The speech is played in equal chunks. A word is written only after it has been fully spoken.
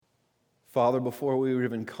Father, before we were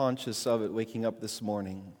even conscious of it, waking up this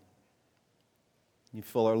morning, you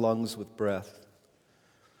fill our lungs with breath.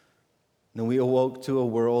 And we awoke to a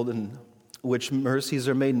world in which mercies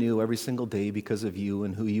are made new every single day because of you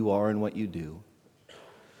and who you are and what you do.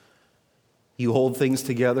 You hold things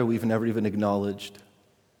together we've never even acknowledged.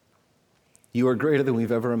 You are greater than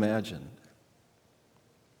we've ever imagined.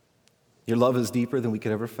 Your love is deeper than we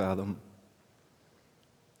could ever fathom.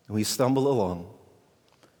 And we stumble along,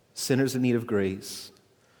 sinners in need of grace,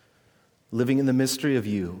 living in the mystery of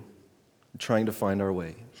you, trying to find our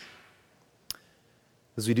way.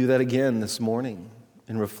 As we do that again this morning,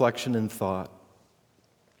 in reflection and thought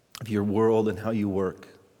of your world and how you work,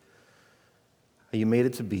 how you made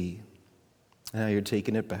it to be, and how you're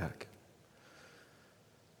taking it back.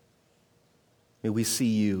 May we see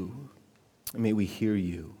you, and may we hear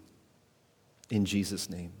you. In Jesus'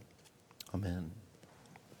 name, amen.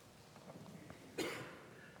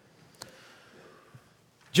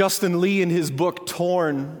 Justin Lee, in his book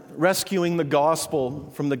Torn, Rescuing the Gospel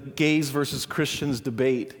from the Gays versus Christians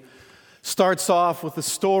debate, starts off with a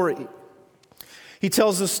story. He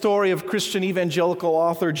tells the story of Christian evangelical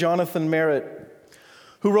author Jonathan Merritt,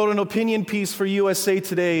 who wrote an opinion piece for USA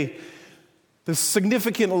Today. The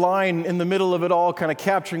significant line in the middle of it all, kind of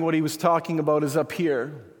capturing what he was talking about, is up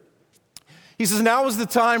here. He says, "Now is the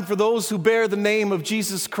time for those who bear the name of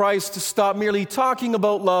Jesus Christ to stop merely talking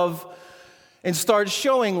about love and start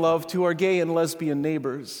showing love to our gay and lesbian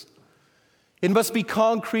neighbors. It must be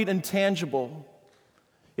concrete and tangible.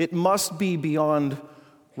 It must be beyond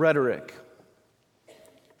rhetoric."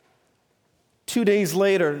 2 days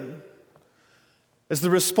later, as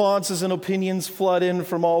the responses and opinions flood in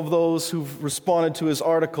from all of those who've responded to his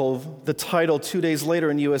article, the title 2 days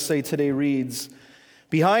later in USA Today reads,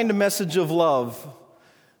 "Behind a Message of Love,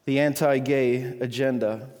 the Anti-Gay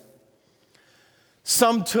Agenda."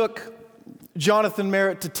 Some took Jonathan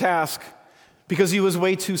Merritt to task because he was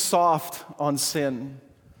way too soft on sin.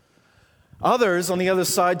 Others, on the other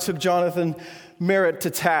side, took Jonathan Merritt to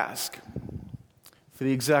task for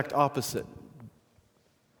the exact opposite.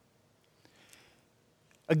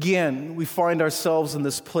 Again, we find ourselves in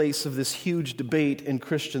this place of this huge debate in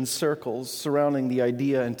Christian circles surrounding the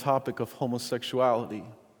idea and topic of homosexuality.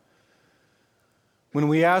 When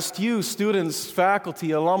we asked you, students,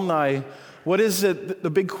 faculty, alumni, what is it, the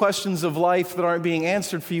big questions of life that aren't being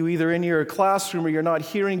answered for you either in your classroom or you're not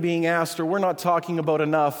hearing being asked or we're not talking about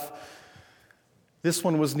enough, this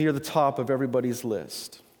one was near the top of everybody's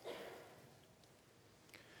list.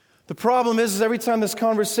 The problem is every time this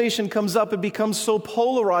conversation comes up, it becomes so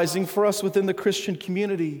polarizing for us within the Christian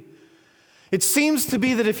community. It seems to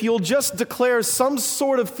be that if you'll just declare some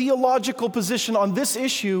sort of theological position on this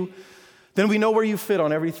issue, then we know where you fit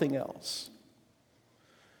on everything else.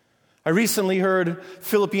 I recently heard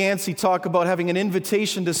Philip Yancey talk about having an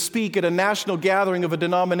invitation to speak at a national gathering of a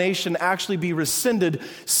denomination actually be rescinded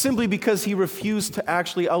simply because he refused to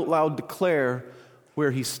actually out loud declare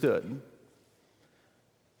where he stood.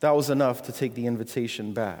 That was enough to take the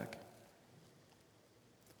invitation back.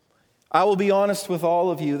 I will be honest with all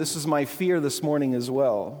of you, this is my fear this morning as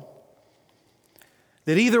well,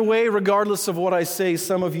 that either way, regardless of what I say,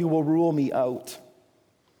 some of you will rule me out.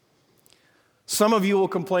 Some of you will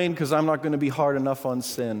complain because I'm not going to be hard enough on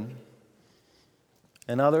sin.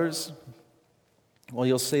 And others, well,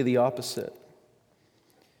 you'll say the opposite.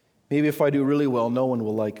 Maybe if I do really well, no one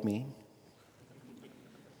will like me.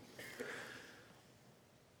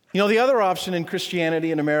 You know, the other option in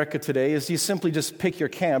Christianity in America today is you simply just pick your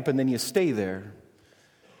camp and then you stay there.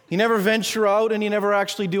 You never venture out and you never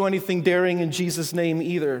actually do anything daring in Jesus' name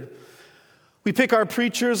either. We pick our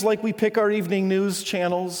preachers like we pick our evening news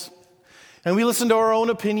channels, and we listen to our own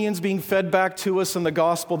opinions being fed back to us in the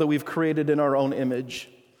gospel that we've created in our own image.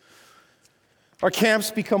 Our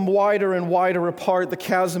camps become wider and wider apart, the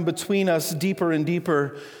chasm between us deeper and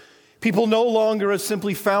deeper. People no longer have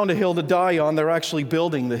simply found a hill to die on, they're actually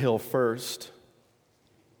building the hill first.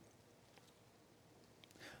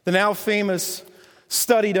 The now famous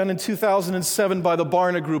study done in 2007 by the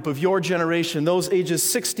Barna Group of your generation, those ages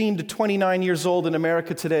 16 to 29 years old in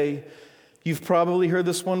America today, you've probably heard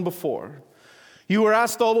this one before. You were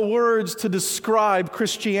asked all the words to describe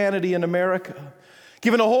Christianity in America,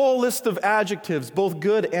 given a whole list of adjectives, both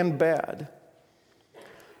good and bad.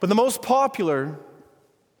 But the most popular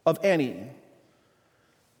of any,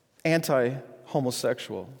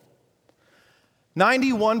 anti-homosexual.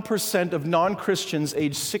 91% of non-Christians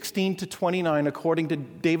aged 16 to 29, according to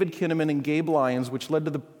David Kinnaman and Gabe Lyons, which led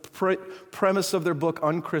to the premise of their book,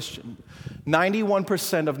 Unchristian.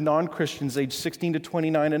 91% of non-Christians aged 16 to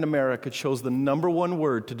 29 in America chose the number one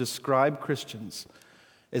word to describe Christians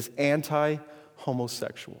as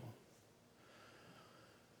anti-homosexual.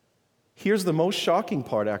 Here's the most shocking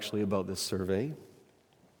part, actually, about this survey,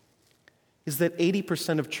 is that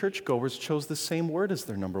 80% of churchgoers chose the same word as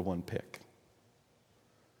their number one pick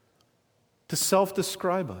to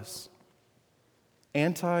self-describe us,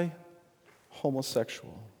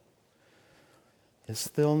 anti-homosexual. Yes,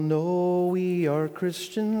 they'll know we are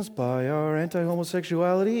Christians by our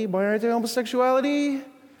anti-homosexuality. By our anti-homosexuality?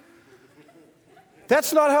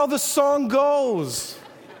 That's not how the song goes.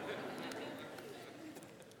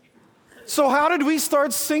 So how did we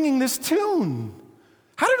start singing this tune?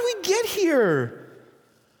 How did we get here?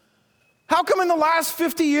 How come in the last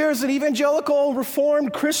 50 years in evangelical,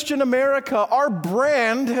 reformed Christian America, our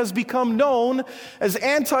brand has become known as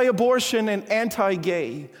anti-abortion and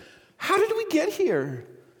anti-gay? How did we get here?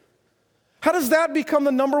 How does that become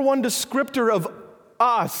the number one descriptor of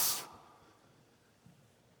us?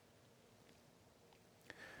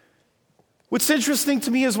 What's interesting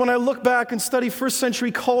to me is when I look back and study first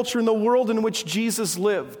century culture in the world in which Jesus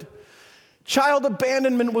lived, child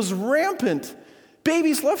abandonment was rampant.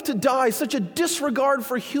 Babies left to die, such a disregard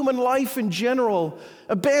for human life in general,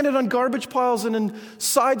 abandoned on garbage piles and in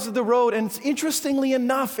sides of the road. And interestingly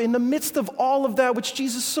enough, in the midst of all of that, which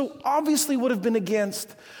Jesus so obviously would have been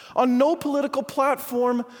against, on no political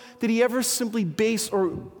platform did he ever simply base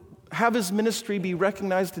or have his ministry be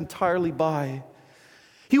recognized entirely by.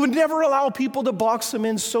 He would never allow people to box him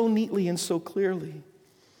in so neatly and so clearly.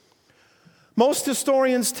 Most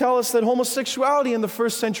historians tell us that homosexuality in the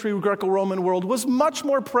first century Greco-Roman world was much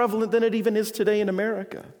more prevalent than it even is today in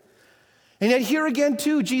America. And yet here again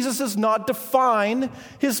too, Jesus does not define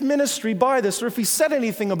his ministry by this, or if he said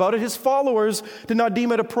anything about it, his followers did not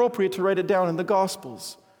deem it appropriate to write it down in the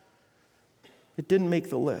Gospels. It didn't make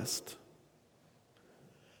the list.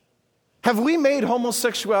 Have we made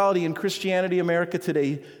homosexuality in Christianity America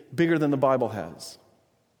today bigger than the Bible has?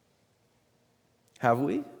 Have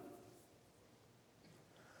we?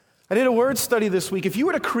 I did a word study this week. If you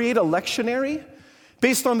were to create a lectionary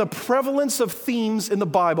based on the prevalence of themes in the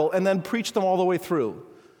Bible and then preach them all the way through.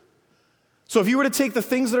 So if you were to take the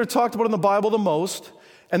things that are talked about in the Bible the most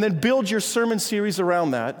and then build your sermon series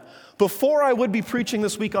around that, before I would be preaching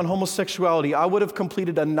this week on homosexuality, I would have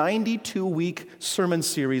completed a 92-week sermon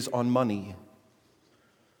series on money.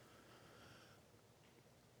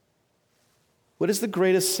 What is the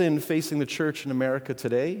greatest sin facing the church in America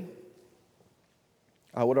today?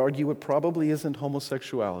 I would argue it probably isn't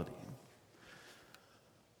homosexuality.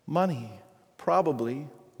 Money, probably.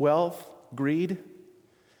 Wealth, greed.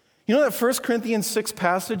 You know that 1 Corinthians 6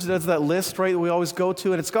 passage that's that list, right, that we always go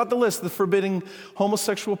to? And it's got the list, the forbidding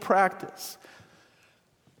homosexual practice.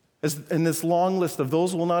 And this long list of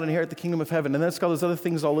those who will not inherit the kingdom of heaven. And then it's got those other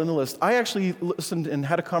things all in the list. I actually listened and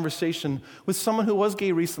had a conversation with someone who was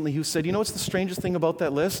gay recently who said, you know what's the strangest thing about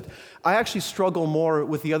that list? I actually struggle more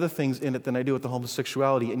with the other things in it than I do with the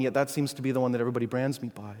homosexuality. And yet that seems to be the one that everybody brands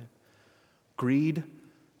me by. Greed,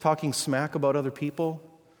 talking smack about other people,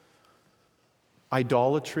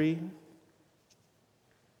 idolatry.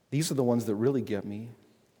 These are the ones that really get me.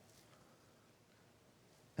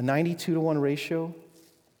 A 92-to-1 ratio.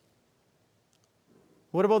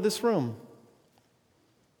 What about this room?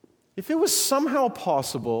 If it was somehow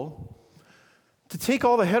possible to take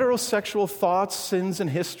all the heterosexual thoughts, sins, and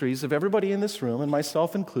histories of everybody in this room, and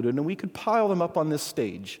myself included, and we could pile them up on this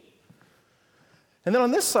stage. And then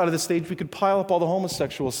on this side of the stage, we could pile up all the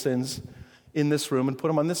homosexual sins in this room and put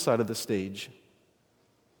them on this side of the stage.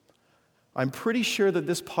 I'm pretty sure that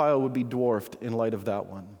this pile would be dwarfed in light of that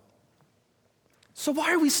one. So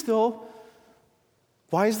why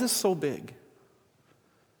is this so big?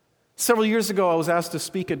 Several years ago, I was asked to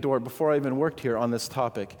speak at Dordt before I even worked here on this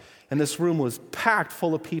topic, and this room was packed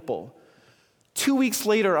full of people. 2 weeks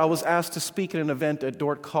later, I was asked to speak at an event at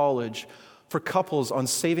Dordt College for couples on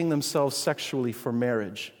saving themselves sexually for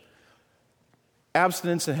marriage.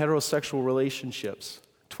 Abstinence in heterosexual relationships.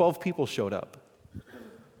 12 people showed up.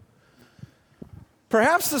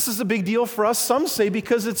 Perhaps this is a big deal for us, some say,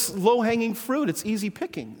 because it's low-hanging fruit, it's easy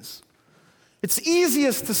pickings. It's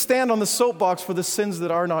easiest to stand on the soapbox for the sins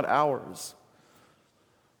that are not ours.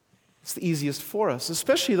 It's the easiest for us,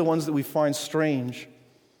 especially the ones that we find strange,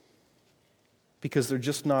 because they're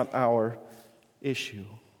just not our issue.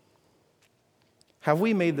 Have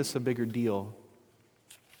we made this a bigger deal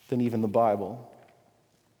than even the Bible?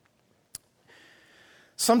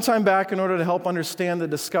 Sometime back, in order to help understand the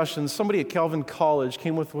discussion, somebody at Calvin College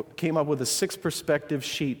came up with a 6-perspective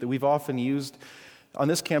sheet that we've often used on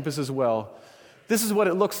this campus as well. This is what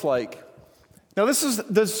it looks like. Now, this is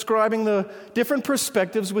describing the different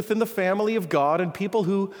perspectives within the family of God and people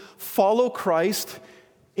who follow Christ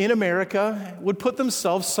in America would put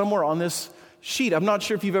themselves somewhere on this sheet. I'm not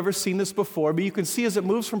sure if you've ever seen this before, but you can see as it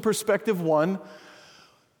moves from perspective 1,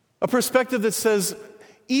 a perspective that says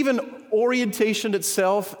even orientation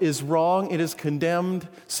itself is wrong, it is condemned.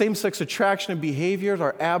 Same-sex attraction and behaviors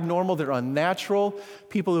are abnormal, they're unnatural.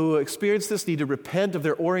 People who experience this need to repent of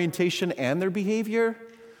their orientation and their behavior.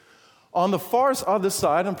 On the far other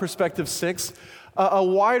side, on perspective 6, a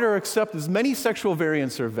wider acceptance. Many sexual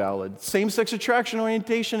variants are valid. Same-sex attraction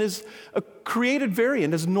orientation is a created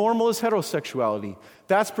variant, as normal as heterosexuality.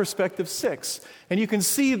 That's perspective 6. And you can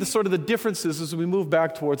see the sort of the differences as we move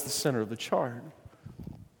back towards the center of the chart.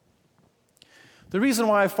 The reason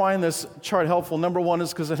why I find this chart helpful, number one, is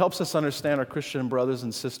because it helps us understand our Christian brothers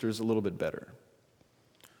and sisters a little bit better.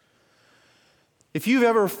 If you've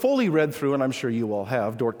ever fully read through, and I'm sure you all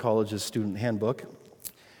have, Dordt College's student handbook,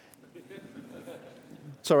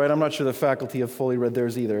 it's all right, I'm not sure the faculty have fully read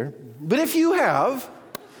theirs either. But if you have,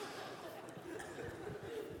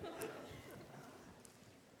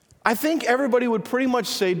 I think everybody would pretty much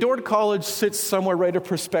say Dordt College sits somewhere right at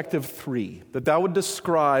perspective 3, that would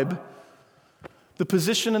describe the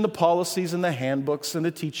position and the policies and the handbooks and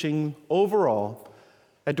the teaching overall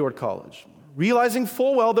at Dordt College. Realizing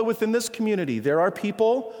full well that within this community, there are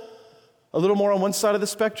people a little more on one side of the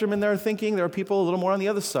spectrum in their thinking, there are people a little more on the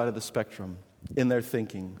other side of the spectrum in their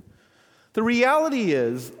thinking. The reality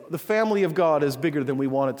is, the family of God is bigger than we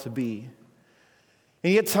want it to be.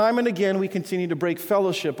 And yet, time and again, we continue to break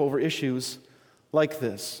fellowship over issues like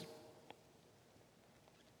this.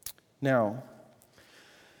 Now,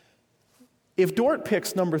 if Dordt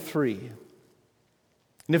picks number 3,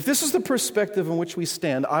 and if this is the perspective in which we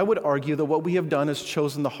stand, I would argue that what we have done is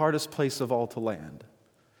chosen the hardest place of all to land.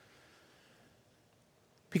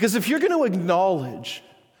 Because if you're going to acknowledge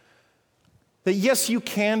that yes, you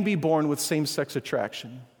can be born with same-sex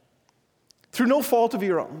attraction through no fault of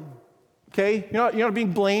your own, okay? You're not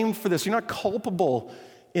being blamed for this. You're not culpable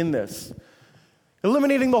in this.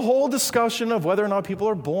 Eliminating the whole discussion of whether or not people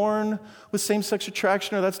are born with same-sex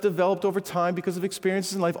attraction or that's developed over time because of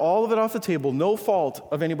experiences in life, all of it off the table, no fault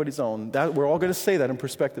of anybody's own. We're all going to say that in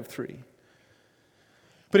perspective 3.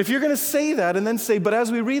 But if you're going to say that and then say, but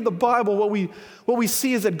as we read the Bible, what we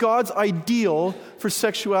see is that God's ideal for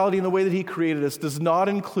sexuality and the way that He created us does not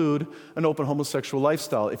include an open homosexual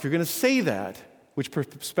lifestyle. If you're going to say that, which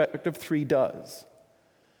perspective 3 does,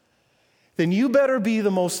 then you better be the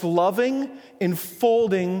most loving,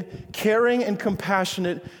 enfolding, caring, and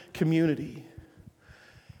compassionate community.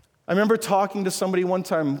 I remember talking to somebody one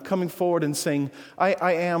time, coming forward and saying,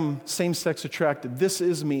 I am same-sex attracted. This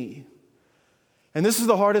is me. And this is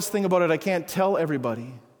the hardest thing about it. I can't tell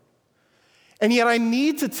everybody. And yet I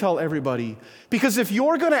need to tell everybody, because if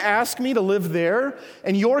you're going to ask me to live there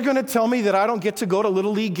and you're going to tell me that I don't get to go to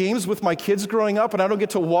Little League games with my kids growing up and I don't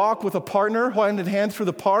get to walk with a partner hand in hand through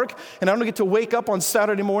the park and I don't get to wake up on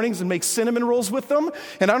Saturday mornings and make cinnamon rolls with them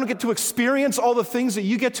and I don't get to experience all the things that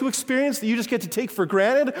you get to experience that you just get to take for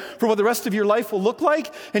granted for what the rest of your life will look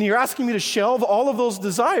like, and you're asking me to shelve all of those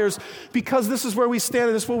desires because this is where we stand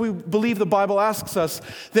and this is what we believe the Bible asks us,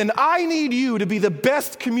 then I need you to be the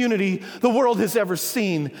best community the world has ever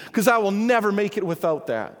seen, because I will never make it without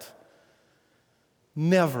that.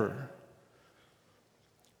 Never.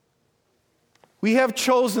 We have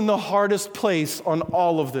chosen the hardest place on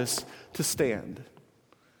all of this to stand.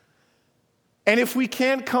 And if we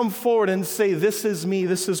can't come forward and say, this is me,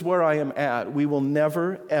 this is where I am at, we will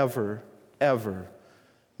never, ever, ever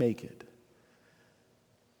make it.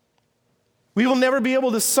 We will never be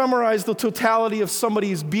able to summarize the totality of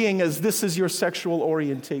somebody's being as this is your sexual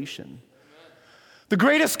orientation. The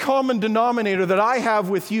greatest common denominator that I have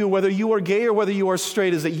with you, whether you are gay or whether you are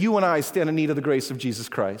straight, is that you and I stand in need of the grace of Jesus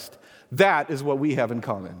Christ. That is what we have in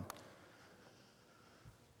common.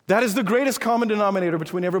 That is the greatest common denominator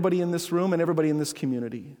between everybody in this room and everybody in this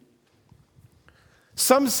community.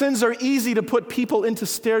 Some sins are easy to put people into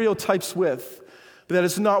stereotypes with, but that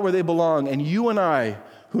is not where they belong. And you and I,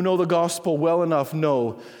 who know the gospel well enough,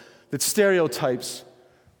 know that stereotypes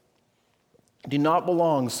do not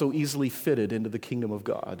belong so easily fitted into the kingdom of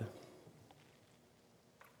God.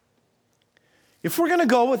 If we're going to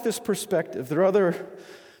go with this perspective, there are other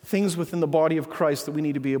things within the body of Christ that we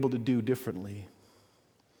need to be able to do differently.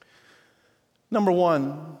 Number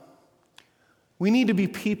one, we need to be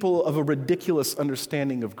people of a ridiculous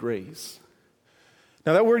understanding of grace.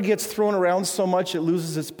 Now, that word gets thrown around so much it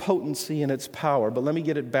loses its potency and its power, but let me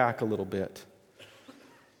get it back a little bit.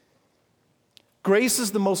 Grace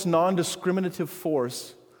is the most non-discriminative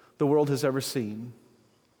force the world has ever seen.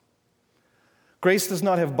 Grace does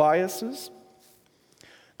not have biases.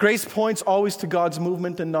 Grace points always to God's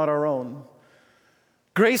movement and not our own.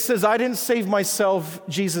 Grace says, I didn't save myself,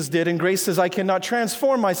 Jesus did. And grace says, I cannot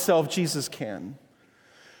transform myself, Jesus can.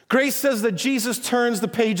 Grace says that Jesus turns the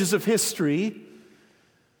pages of history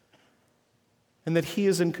and that he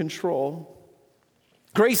is in control.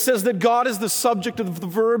 Grace says that God is the subject of the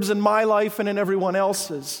verbs in my life and in everyone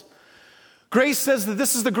else's. Grace says that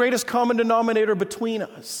this is the greatest common denominator between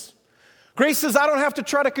us. Grace says I don't have to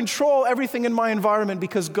try to control everything in my environment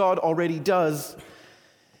because God already does.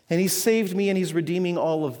 And he saved me and he's redeeming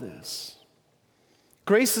all of this.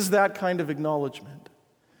 Grace is that kind of acknowledgement.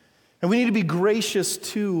 And we need to be gracious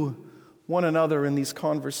to one another in these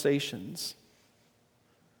conversations.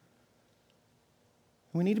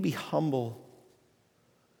 We need to be humble,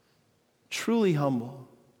 truly humble.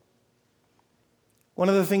 One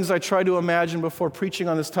of the things I try to imagine before preaching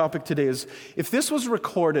on this topic today is if this was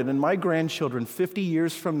recorded and my grandchildren 50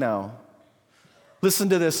 years from now listened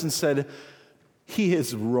to this and said, he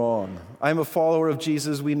is wrong. I'm a follower of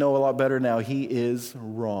Jesus. We know a lot better now. He is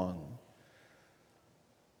wrong.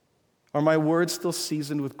 Are my words still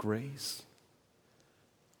seasoned with grace?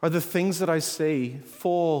 Are the things that I say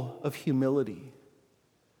full of humility?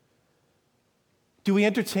 Do we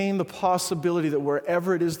entertain the possibility that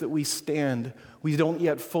wherever it is that we stand, we don't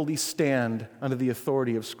yet fully stand under the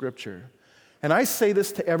authority of Scripture? And I say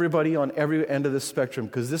this to everybody on every end of the spectrum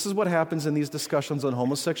because this is what happens in these discussions on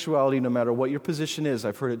homosexuality, no matter what your position is.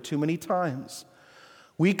 I've heard it too many times.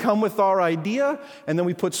 We come with our idea, and then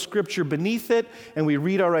we put Scripture beneath it, and we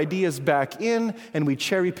read our ideas back in, and we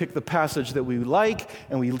cherry pick the passage that we like,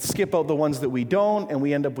 and we skip out the ones that we don't, and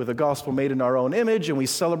we end up with a gospel made in our own image, and we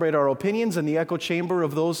celebrate our opinions in the echo chamber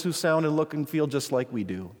of those who sound and look and feel just like we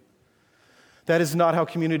do. That is not how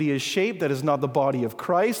community is shaped. That is not the body of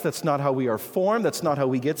Christ. That's not how we are formed. That's not how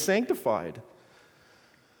we get sanctified.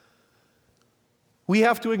 We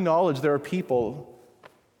have to acknowledge there are people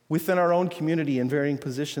within our own community in varying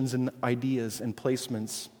positions and ideas and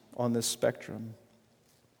placements on this spectrum.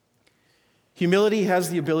 Humility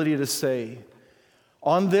has the ability to say,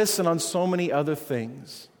 on this and on so many other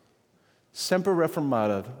things, Semper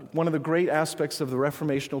Reformata, one of the great aspects of the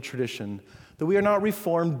reformational tradition, that we are not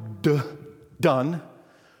reformed done.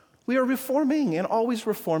 We are reforming and always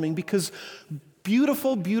reforming because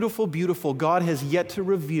beautiful, beautiful, beautiful, God has yet to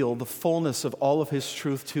reveal the fullness of all of his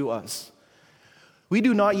truth to us. We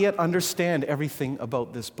do not yet understand everything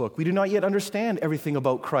about this book. We do not yet understand everything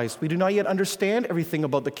about Christ. We do not yet understand everything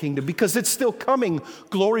about the kingdom because it's still coming.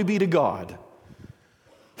 Glory be to God.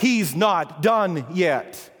 He's not done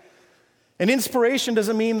yet. And inspiration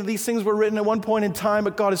doesn't mean that these things were written at one point in time,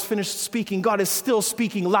 but God has finished speaking. God is still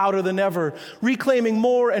speaking louder than ever, reclaiming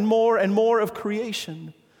more and more and more of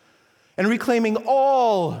creation, and reclaiming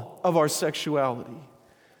all of our sexuality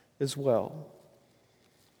as well.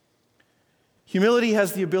 Humility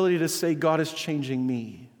has the ability to say, God is changing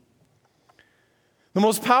me. The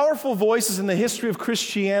most powerful voices in the history of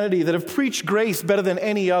Christianity that have preached grace better than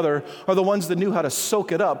any other are the ones that knew how to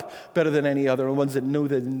soak it up better than any other, the ones that knew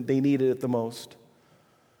that they needed it the most.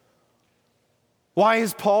 Why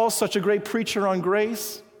is Paul such a great preacher on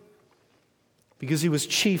grace? Because he was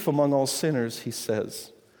chief among all sinners, he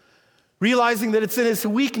says. Realizing that it's in his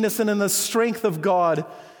weakness and in the strength of God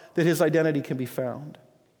that his identity can be found,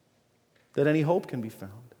 that any hope can be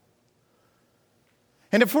found.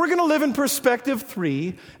 And if we're going to live in perspective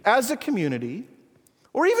 3 as a community,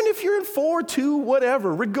 or even if you're in 4, 2,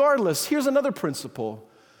 whatever, regardless, here's another principle.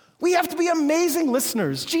 We have to be amazing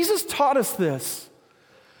listeners. Jesus taught us this.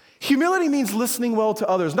 Humility means listening well to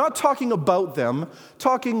others, not talking about them,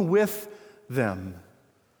 talking with them.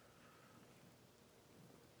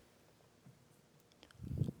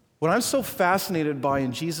 What I'm so fascinated by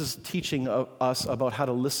in Jesus' teaching us about how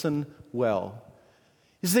to listen well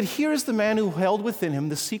is that here is the man who held within him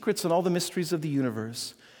the secrets and all the mysteries of the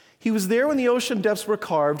universe. He was there when the ocean depths were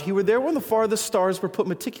carved. He was there when the farthest stars were put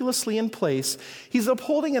meticulously in place. He's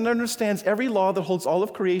upholding and understands every law that holds all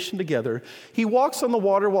of creation together. He walks on the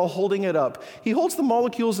water while holding it up. He holds the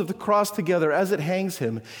molecules of the cross together as it hangs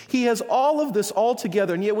him. He has all of this all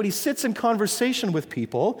together, and yet when he sits in conversation with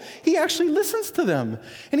people, he actually listens to them.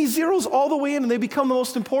 And he zeroes all the way in, and they become the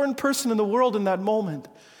most important person in the world in that moment.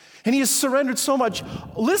 And he has surrendered so much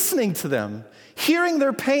listening to them, hearing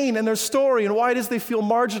their pain and their story and why it is they feel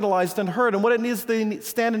marginalized and hurt and what it is they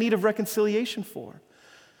stand in need of reconciliation for.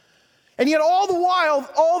 And yet all the while,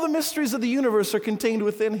 all the mysteries of the universe are contained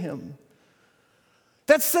within him.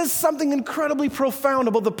 That says something incredibly profound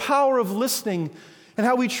about the power of listening and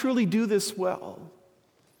how we truly do this well.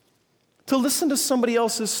 To listen to somebody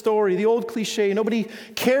else's story, the old cliche, nobody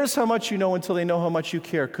cares how much you know until they know how much you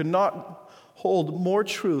care, could not hold more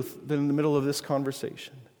truth than in the middle of this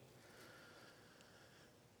conversation.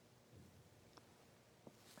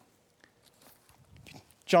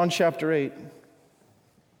 John chapter 8,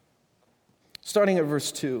 starting at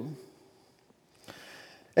verse 2.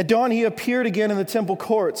 At dawn he appeared again in the temple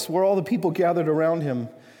courts where all the people gathered around him,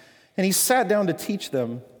 and he sat down to teach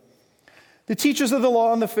them. The teachers of the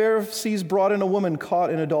law and the Pharisees brought in a woman caught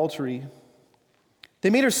in adultery. They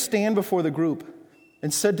made her stand before the group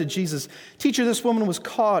and said to Jesus, "Teacher, this woman was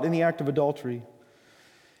caught in the act of adultery.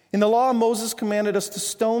 In the law, Moses commanded us to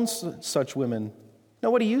stone such women.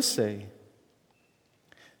 Now what do you say?"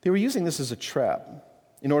 They were using this as a trap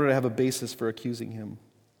in order to have a basis for accusing him.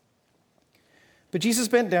 But Jesus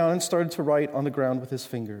bent down and started to write on the ground with his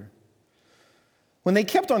finger. When they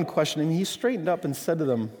kept on questioning him, he straightened up and said to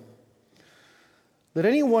them, "Let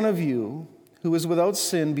any one of you who is without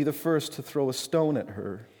sin be the first to throw a stone at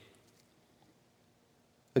her."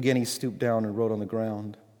 Again he stooped down and wrote on the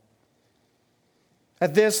ground.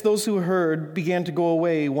 At this, those who heard began to go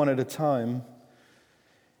away one at a time,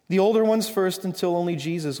 the older ones first, until only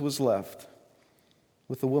Jesus was left,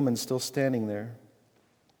 with the woman still standing there.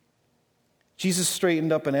 Jesus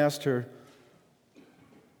straightened up and asked her,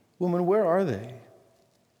 "Woman, where are they?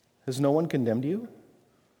 Has no one condemned you?"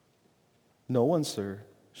 "No one, sir,"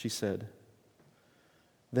 she said.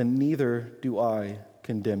 "Then neither do I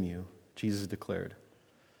condemn you," Jesus declared.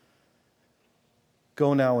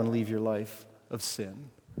 "Go now and leave your life of sin."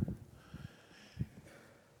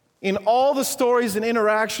 In all the stories and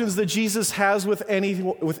interactions that Jesus has with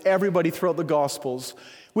everybody throughout the Gospels,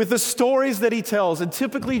 with the stories that he tells, and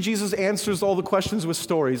typically Jesus answers all the questions with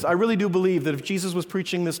stories. I really do believe that if Jesus was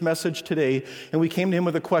preaching this message today and we came to him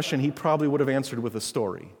with a question, he probably would have answered with a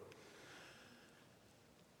story.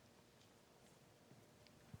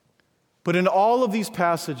 But in all of these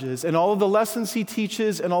passages, and all of the lessons he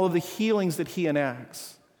teaches, and all of the healings that he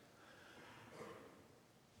enacts,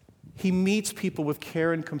 he meets people with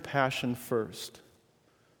care and compassion first.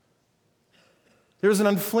 There's an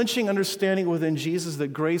unflinching understanding within Jesus that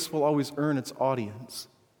grace will always earn its audience.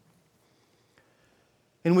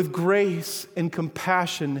 And with grace and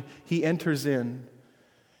compassion, he enters in.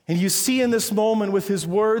 And you see in this moment with his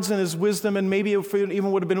words and his wisdom, and maybe if it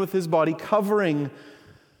even would have been with his body, covering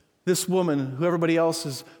this woman who everybody else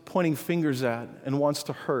is pointing fingers at and wants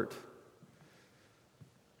to hurt.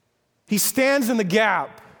 He stands in the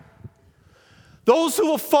gap. Those who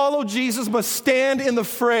will follow Jesus must stand in the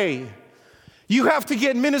fray. You have to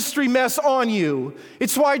get ministry mess on you.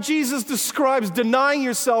 It's why Jesus describes denying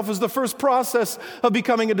yourself as the first process of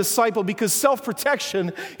becoming a disciple, because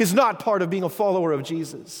self-protection is not part of being a follower of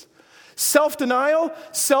Jesus. Self-denial,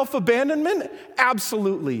 self-abandonment,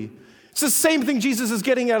 absolutely. It's the same thing Jesus is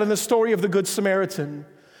getting at in the story of the Good Samaritan.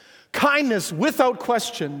 Kindness without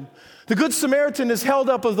question. The Good Samaritan is held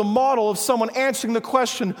up as the model of someone answering the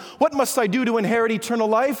question, "What must I do to inherit eternal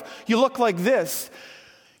life?" You look like this.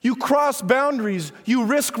 You cross boundaries, you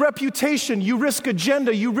risk reputation, you risk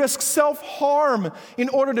agenda, you risk self-harm in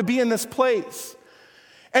order to be in this place.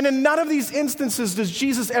 And in none of these instances does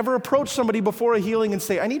Jesus ever approach somebody before a healing and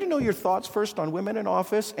say, "I need to know your thoughts first on women in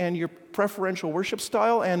office and your preferential worship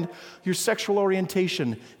style and your sexual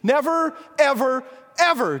orientation." Never, ever,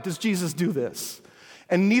 ever does Jesus do this.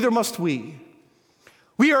 And neither must we.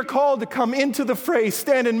 We are called to come into the fray,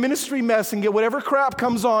 stand in ministry mess, and get whatever crap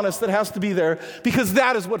comes on us that has to be there, because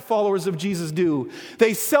that is what followers of Jesus do.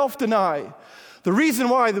 They self-deny. The reason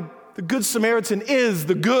why the Good Samaritan is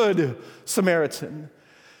the Good Samaritan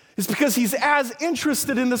is because he's as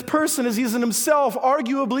interested in this person as he is in himself,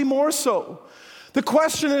 arguably more so. The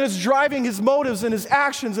question that is driving his motives and his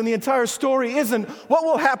actions in the entire story isn't, "What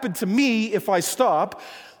will happen to me if I stop?"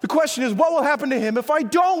 The question is, "What will happen to him if I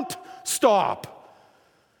don't stop?"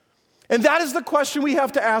 And that is the question we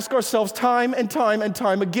have to ask ourselves time and time and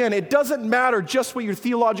time again. It doesn't matter just what your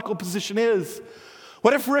theological position is.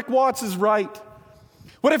 What if Rick Watts is right?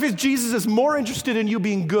 What if Jesus is more interested in you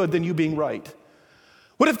being good than you being right?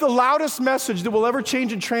 What if the loudest message that will ever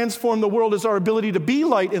change and transform the world is our ability to be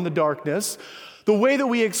light in the darkness, the way that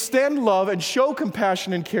we extend love and show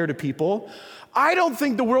compassion and care to people? I don't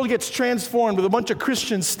think the world gets transformed with a bunch of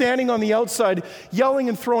Christians standing on the outside yelling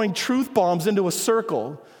and throwing truth bombs into a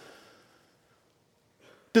circle.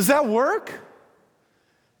 Does that work?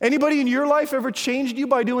 Anybody in your life ever changed you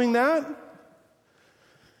by doing that?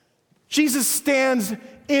 Jesus stands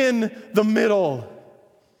in the middle.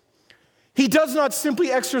 He does not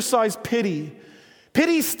simply exercise pity.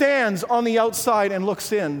 Pity stands on the outside and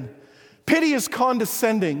looks in. Pity is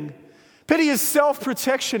condescending. Pity is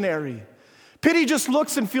self-protectionary. Pity just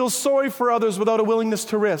looks and feels sorry for others without a willingness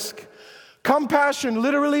to risk. Compassion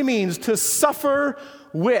literally means to suffer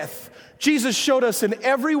with. Jesus showed us in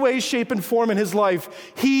every way, shape, and form in his life,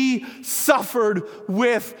 he suffered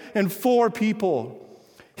with and for people.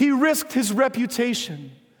 He risked his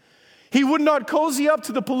reputation. He would not cozy up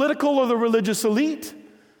to the political or the religious elite.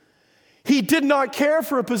 He did not care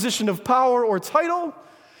for a position of power or title.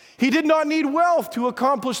 He did not need wealth to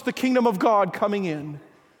accomplish the kingdom of God coming in.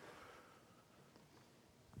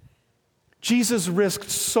 Jesus risked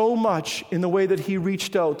so much in the way that he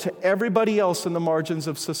reached out to everybody else in the margins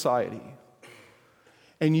of society.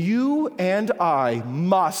 And you and I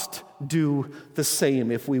must do the same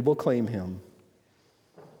if we will claim him.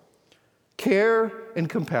 Care and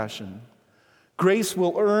compassion. Grace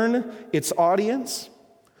will earn its audience.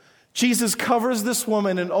 Jesus covers this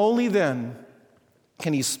woman, and only then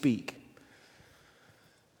can he speak.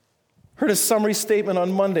 Heard a summary statement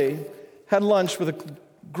on Monday. Had lunch with a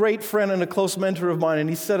great friend and a close mentor of mine, and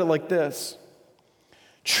he said it like this: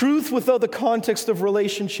 truth without the context of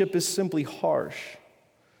relationship is simply harsh.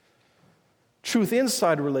 Truth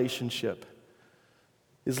inside a relationship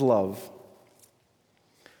is love.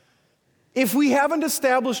 If we haven't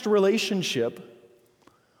established a relationship,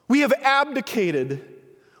 we have abdicated.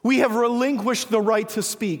 We have relinquished the right to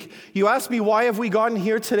speak. You ask me, why have we gotten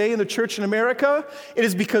here today in the church in America? It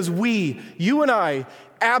is because you and I,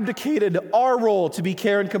 abdicated our role to be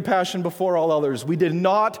care and compassion before all others. We did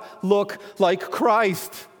not look like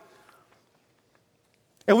Christ.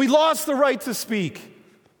 And we lost the right to speak.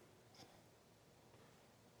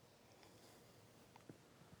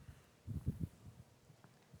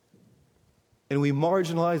 And we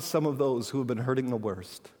marginalized some of those who have been hurting the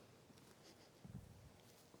worst.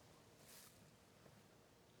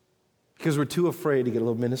 Because we're too afraid to get a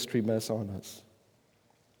little ministry mess on us.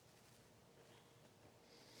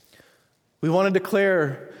 We want to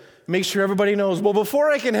declare, make sure everybody knows, well, before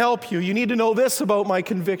I can help you, you need to know this about my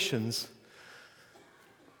convictions.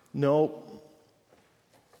 No,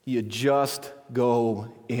 you just go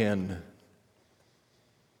in.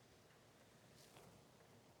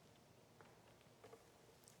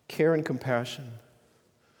 Care and compassion.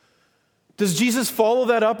 Does Jesus follow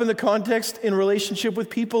that up in the context in relationship with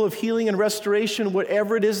people of healing and restoration,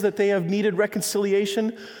 whatever it is that they have needed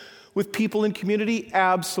reconciliation with people in community?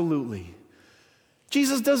 Absolutely.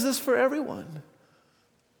 Jesus does this for everyone.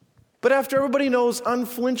 But after everybody knows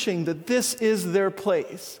unflinching that this is their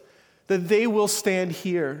place, that they will stand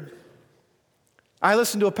here. I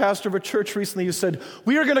listened to a pastor of a church recently who said,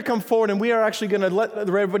 we are going to come forward and we are actually going to let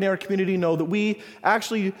everybody in our community know that we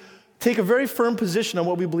actually take a very firm position on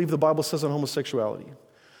what we believe the Bible says on homosexuality.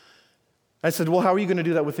 I said, well, how are you going to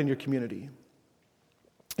do that within your community?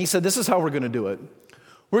 He said, this is how we're going to do it.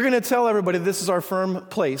 We're going to tell everybody this is our firm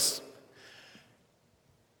place,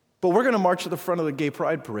 but we're going to march at the front of the gay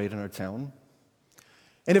pride parade in our town.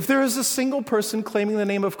 And if there is a single person claiming the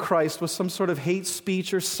name of Christ with some sort of hate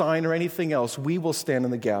speech or sign or anything else, we will stand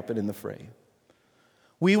in the gap and in the fray.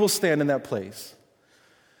 We will stand in that place.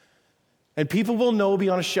 And people will know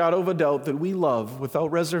beyond a shadow of a doubt that we love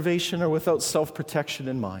without reservation or without self-protection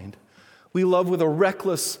in mind. We love with a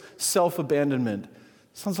reckless self-abandonment.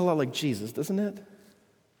 Sounds a lot like Jesus, doesn't it?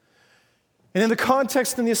 And in the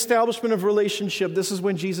context and the establishment of relationship, this is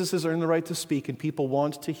when Jesus has earned the right to speak and people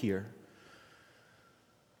want to hear.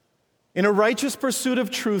 In a righteous pursuit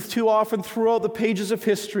of truth, too often throughout the pages of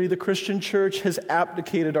history, the Christian church has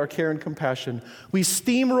abdicated our care and compassion. We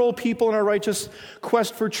steamroll people in our righteous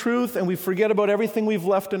quest for truth, and we forget about everything we've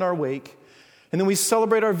left in our wake. And then we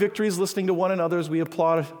celebrate our victories listening to one another as we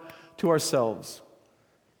applaud to ourselves.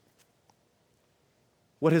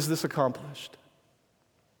 What has this accomplished?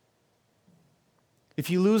 If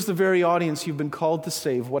you lose the very audience you've been called to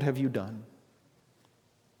save, what have you done?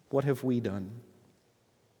 What have we done?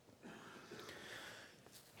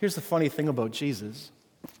 Here's the funny thing about Jesus.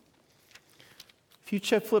 If you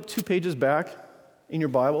flip 2 pages back in your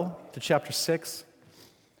Bible to chapter 6,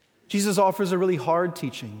 Jesus offers a really hard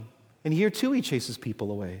teaching. And here too he chases people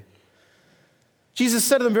away. Jesus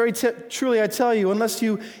said to them, very truly I tell you, unless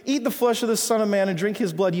you eat the flesh of the Son of Man and drink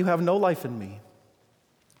his blood, you have no life in me.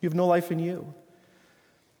 You have no life in you.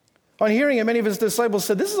 On hearing it, many of his disciples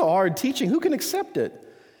said, this is a hard teaching. Who can accept it?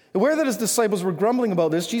 Aware that his disciples were grumbling about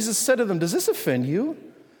this, Jesus said to them, does this offend you?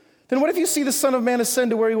 Then what if you see the Son of Man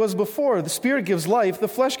ascend to where he was before? The Spirit gives life, the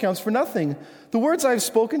flesh counts for nothing. The words I have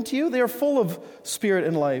spoken to you, they are full of spirit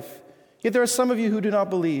and life. Yet there are some of you who do not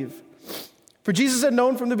believe. For Jesus had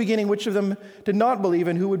known from the beginning which of them did not believe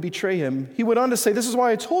and who would betray him. He went on to say, this is why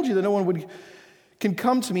I told you that no one can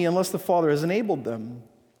come to me unless the Father has enabled them.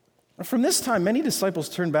 And from this time, many disciples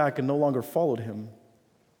turned back and no longer followed him.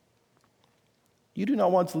 You do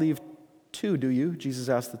not want to leave too, do you? Jesus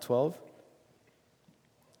asked the 12.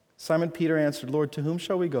 Simon Peter answered, Lord, to whom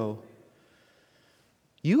shall we go?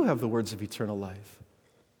 You have the words of eternal life.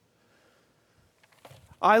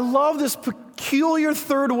 I love this peculiar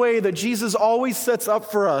third way that Jesus always sets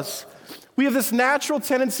up for us. We have this natural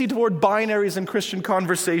tendency toward binaries in Christian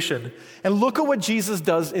conversation. And look at what Jesus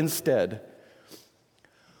does instead.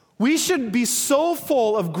 We should be so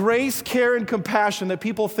full of grace, care, and compassion that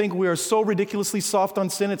people think we are so ridiculously soft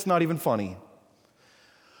on sin, it's not even funny.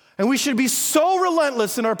 And we should be so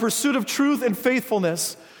relentless in our pursuit of truth and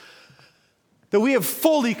faithfulness that we have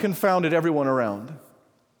fully confounded everyone around.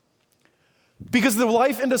 Because the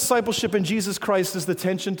life and discipleship in Jesus Christ is the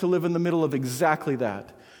tension to live in the middle of exactly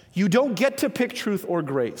that. You don't get to pick truth or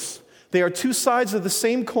grace. They are two sides of the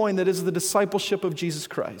same coin that is the discipleship of Jesus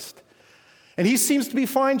Christ. And he seems to be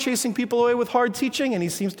fine chasing people away with hard teaching, and he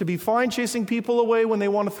seems to be fine chasing people away when they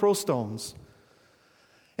want to throw stones.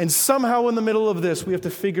 And somehow in the middle of this, we have to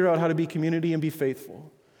figure out how to be community and be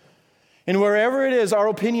faithful. And wherever it is, our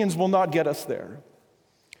opinions will not get us there.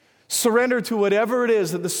 Surrender to whatever it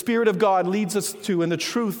is that the Spirit of God leads us to, and the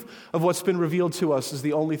truth of what's been revealed to us is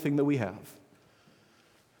the only thing that we have.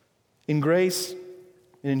 In grace,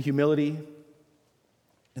 and in humility,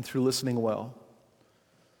 and through listening well.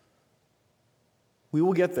 We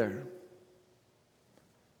will get there.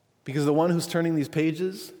 Because the one who's turning these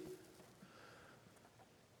pages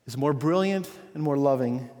is more brilliant and more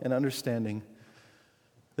loving and understanding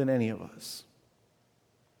than any of us.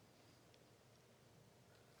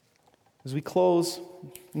 As we close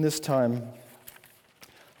in this time,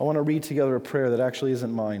 I want to read together a prayer that actually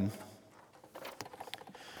isn't mine.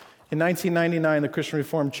 In 1999, the Christian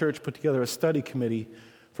Reformed Church put together a study committee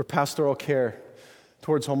for pastoral care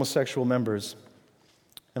towards homosexual members.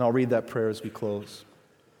 And I'll read that prayer as we close.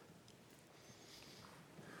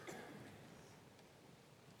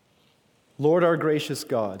 Lord, our gracious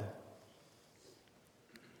God,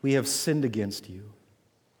 we have sinned against you.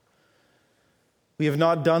 We have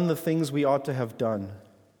not done the things we ought to have done.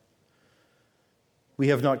 We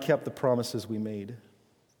have not kept the promises we made.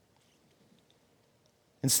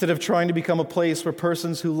 Instead of trying to become a place where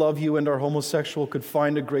persons who love you and are homosexual could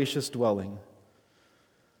find a gracious dwelling,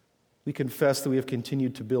 we confess that we have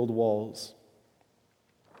continued to build walls.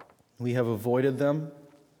 We have avoided them.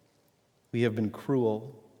 We have been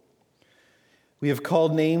cruel. We have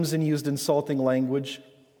called names and used insulting language.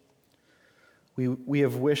 We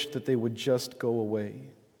have wished that they would just go away.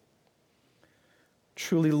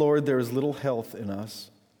 Truly, Lord, there is little health in us.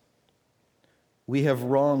 We have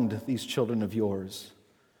wronged these children of yours,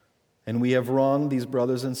 and we have wronged these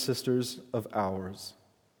brothers and sisters of ours,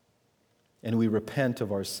 and we repent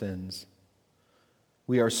of our sins.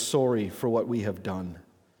 We are sorry for what we have done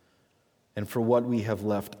and for what we have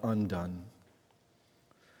left undone.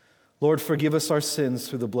 Lord, forgive us our sins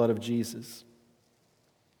through the blood of Jesus.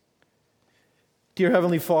 Dear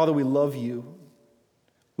Heavenly Father, we love you.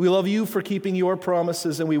 We love you for keeping your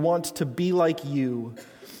promises, and we want to be like you.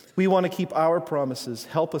 We want to keep our promises.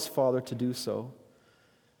 Help us, Father, to do so.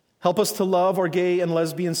 Help us to love our gay and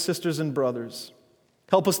lesbian sisters and brothers.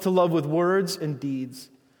 Help us to love with words and deeds.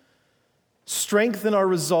 Strengthen our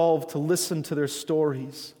resolve to listen to their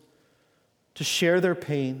stories, to share their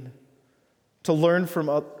pain, to learn from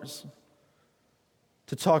others,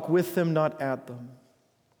 to talk with them, not at them,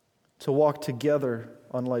 to walk together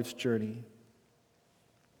on life's journey.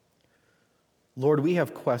 Lord, we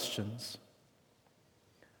have questions.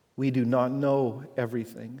 We do not know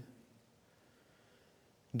everything.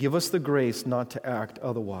 Give us the grace not to act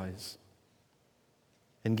otherwise,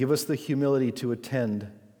 and give us the humility to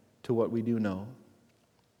attend to what we do know.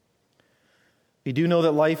 We do know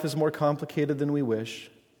that life is more complicated than we wish.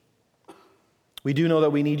 We do know that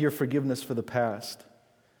we need your forgiveness for the past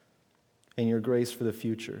and your grace for the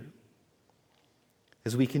future.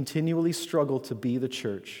 As we continually struggle to be the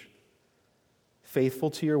church, faithful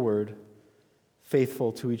to your word,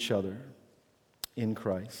 faithful to each other in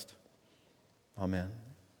Christ. Amen.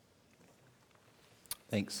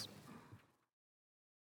 Thanks.